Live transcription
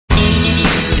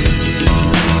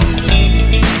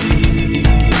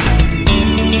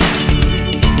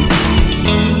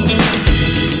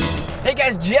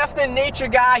the Nature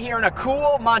Guy here on a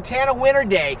cool Montana winter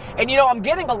day. And you know, I'm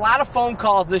getting a lot of phone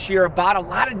calls this year about a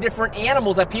lot of different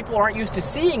animals that people aren't used to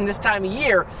seeing this time of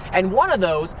year. And one of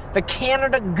those, the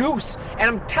Canada goose. And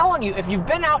I'm telling you, if you've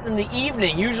been out in the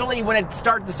evening, usually when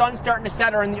the sun's starting to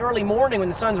set, or in the early morning when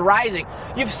the sun's rising,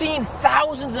 you've seen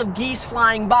thousands of geese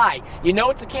flying by. You know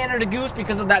it's a Canada goose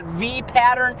because of that V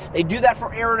pattern. They do that for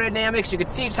aerodynamics. You can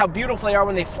see just how beautiful they are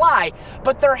when they fly.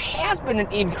 But there has been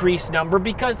an increased number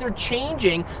because they're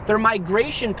changing their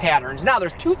migration patterns. Now,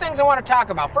 there's two things I want to talk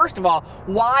about. First of all,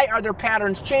 why are their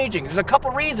patterns changing? There's a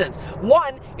couple reasons.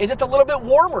 One is it's a little bit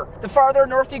warmer the farther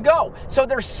north you go. So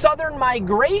their southern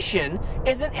migration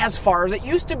isn't as far as it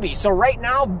used to be. So right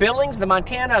now, Billings,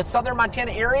 the southern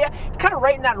Montana area, it's kind of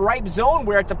right in that ripe zone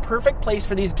where it's a perfect place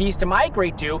for these geese to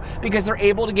migrate to because they're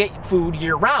able to get food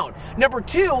year-round. Number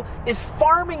two is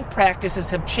farming practices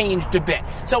have changed a bit.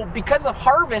 So because of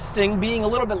harvesting being a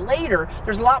little bit later,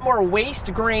 there's a lot more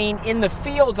waste grain in the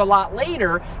fields a lot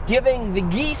later, giving the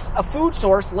geese a food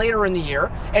source later in the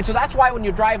year. And so that's why when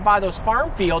you drive by those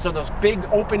farm fields or those big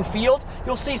open fields,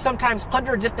 you'll see sometimes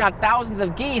hundreds, if not thousands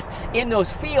of geese in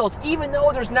those fields, even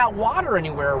though there's not water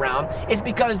anywhere around. It's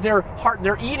because they're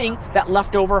eating that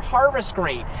leftover harvest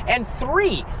grain. And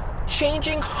three,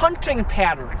 changing hunting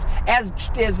patterns. As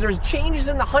there's changes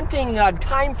in the hunting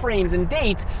time frames and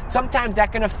dates, sometimes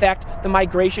that can affect the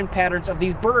migration patterns of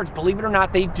these birds. Believe it or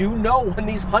not, they do know when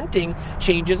these hunting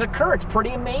changes occur. It's pretty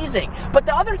amazing. But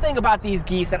the other thing about these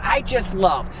geese that I just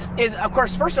love is, of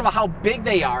course, first of all, how big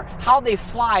they are, how they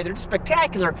fly. They're just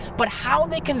spectacular, but how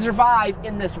they can survive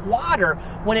in this water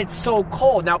when it's so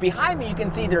cold. Now, behind me, you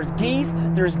can see there's geese,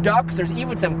 there's ducks, there's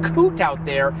even some coot out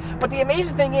there. But the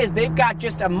amazing thing is they've got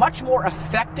just a much more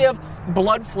effective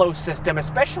blood flow system,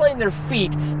 especially in their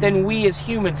feet, than we as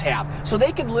humans have. So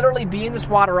they could literally be in this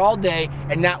water all day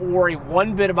and not worry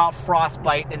one bit about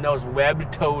frostbite in those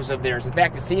webbed toes of theirs. In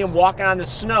fact, you see them walking on the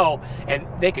snow and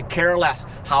they could care less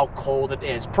how cold it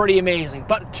is. Pretty amazing.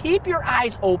 But keep your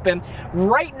eyes open.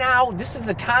 Right now, this is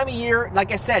the time of year,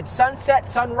 like I said, sunset,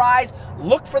 sunrise,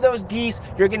 look for those geese.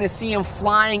 You're going to see them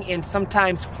flying in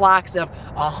sometimes flocks of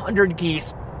 100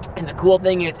 geese. And the cool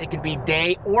thing is it can be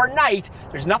day or night.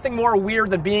 There's nothing more weird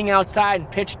than being outside in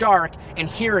pitch dark and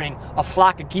hearing a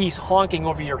flock of geese honking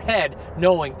over your head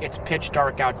knowing it's pitch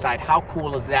dark outside. How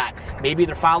cool is that? Maybe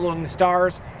they're following the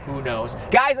stars. Who knows?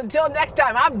 Guys, until next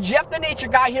time, I'm Jeff the Nature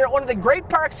Guy here at one of the great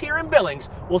parks here in Billings.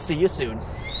 We'll see you soon.